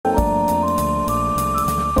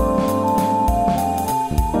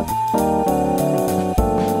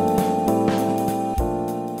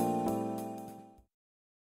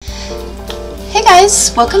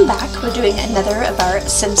guys, welcome back. We're doing another of our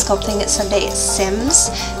Sim Sculpting Sunday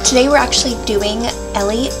Sims. Today we're actually doing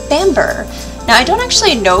Ellie Bamber. Now I don't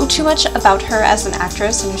actually know too much about her as an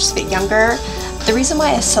actress, I'm just a bit younger. The reason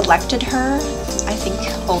why I selected her, I think,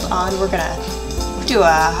 hold on, we're gonna do a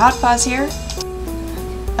hot pause here.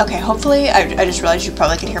 Okay, hopefully, I just realized you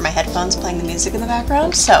probably can hear my headphones playing the music in the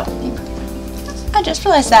background, so I just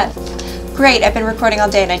realized that. Great, I've been recording all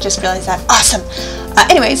day and I just realized that. Awesome!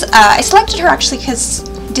 Anyways, I selected her actually because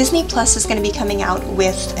Disney Plus is going to be coming out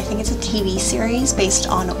with, I think it's a TV series based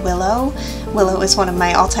on Willow. Willow is one of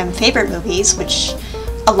my all-time favorite movies, which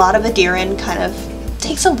a lot of Adirin kind of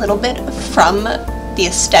takes a little bit from the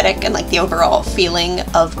aesthetic and like the overall feeling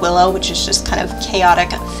of Willow, which is just kind of chaotic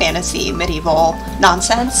fantasy medieval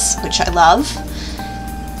nonsense, which I love.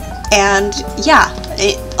 And yeah,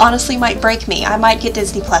 it honestly might break me. I might get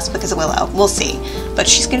Disney Plus because of Willow. We'll see. But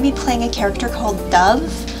she's going to be playing a character called Dove,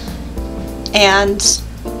 and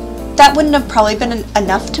that wouldn't have probably been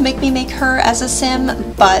enough to make me make her as a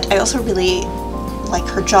sim, but I also really like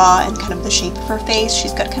her jaw and kind of the shape of her face.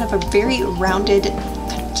 She's got kind of a very rounded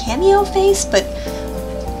kind of cameo face, but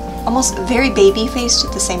almost very baby-faced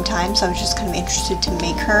at the same time, so I was just kind of interested to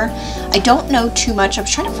make her. I don't know too much. I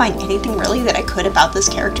was trying to find anything really that I could about this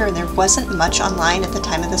character, and there wasn't much online at the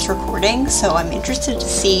time of this recording, so I'm interested to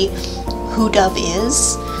see who Dove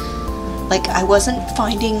is. Like, I wasn't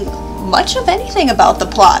finding much of anything about the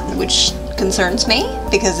plot, which concerns me,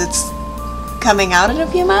 because it's coming out in a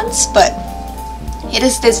few months, but it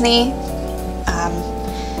is Disney.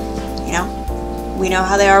 You know, we know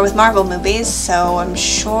how they are with Marvel movies, so I'm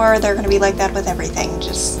sure they're going to be like that with everything.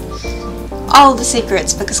 Just all the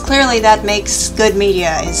secrets, because clearly that makes good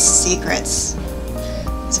media, is secrets.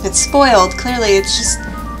 Because if it's spoiled, clearly it's just,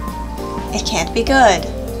 it can't be good.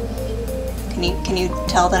 Can you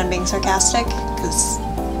tell that I'm being sarcastic? Because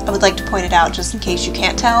I would like to point it out just in case you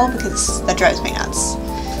can't tell, because that drives me nuts.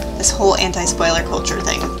 This whole anti-spoiler culture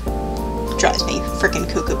thing drives me freaking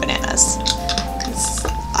cuckoo bananas. Because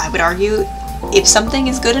I would argue, if something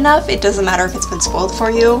is good enough, it doesn't matter if it's been spoiled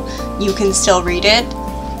for you, you can still read it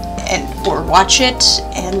and or watch it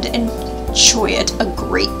and enjoy it a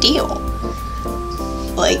great deal.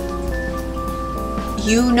 Like,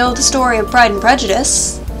 you know the story of Pride and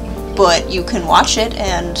Prejudice, but you can watch it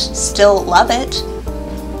and still love it.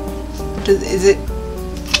 Is it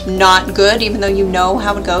not good even though you know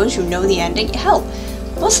how it goes, you know the ending? Hell,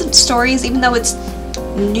 most of the stories, even though it's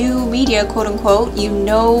new media, quote-unquote, you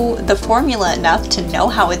know the formula enough to know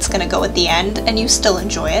how it's gonna go at the end, and you still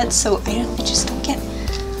enjoy it. So I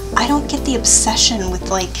don't get the obsession with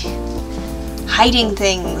like hiding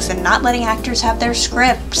things and not letting actors have their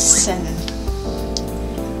scripts, and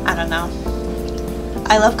I don't know.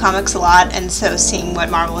 I love comics a lot, and so seeing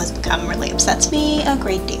what Marvel has become really upsets me a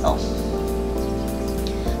great deal.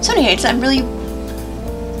 So anyways, I'm really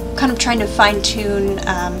kind of trying to fine-tune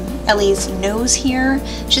Ellie's nose here.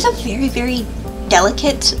 She has a very, very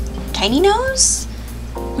delicate, tiny nose,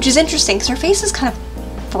 which is interesting because her face is kind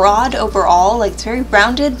of broad overall. Like, it's very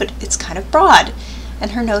rounded, but it's kind of broad.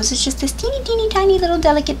 And her nose is just this teeny, teeny, tiny little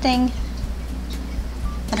delicate thing.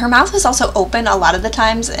 And her mouth is also open a lot of the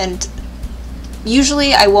times, and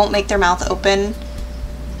usually I won't make their mouth open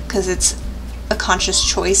because it's a conscious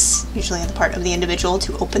choice, usually on the part of the individual,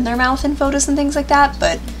 to open their mouth in photos and things like that,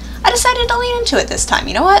 but I decided to lean into it this time.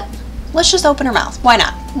 You know what? Let's just open her mouth. Why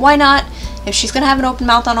not? Why not? If she's gonna have an open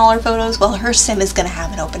mouth on all her photos, well, her sim is gonna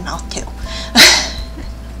have an open mouth too.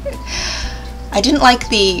 I didn't like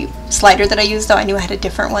the slider that I used, though. I knew I had a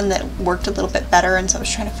different one that worked a little bit better, and so I was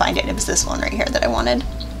trying to find it. It was this one right here that I wanted.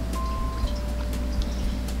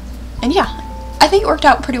 And yeah, I think it worked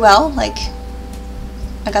out pretty well. Like,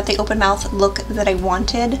 I got the open mouth look that I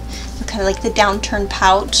wanted. Kind of like the downturned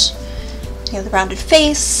pout. You know, the rounded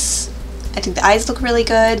face. I think the eyes look really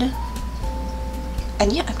good.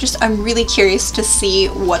 And yeah, I'm really curious to see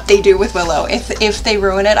what they do with Willow. If they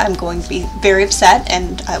ruin it, I'm going to be very upset,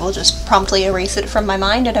 and I will just promptly erase it from my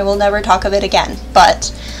mind, and I will never talk of it again.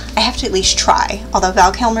 But I have to at least try. Although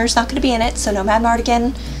Val Kilmer's not going to be in it, so no Mad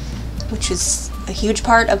Mardigan, which is a huge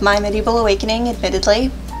part of my medieval awakening, admittedly.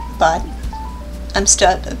 But I'm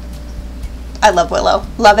still, I love Willow.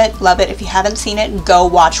 Love it, love it. If you haven't seen it, go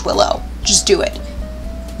watch Willow. Just do it.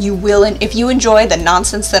 You will, and if you enjoy the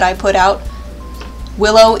nonsense that I put out,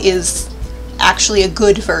 Willow is actually a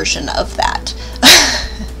good version of that.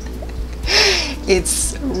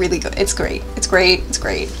 It's really good. It's great. It's great. It's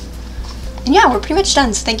great. And yeah, we're pretty much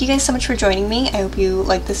done. So thank you guys so much for joining me. I hope you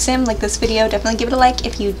liked the sim, like this video. Definitely give it a like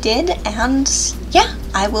if you did. And yeah,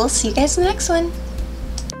 I will see you guys in the next one.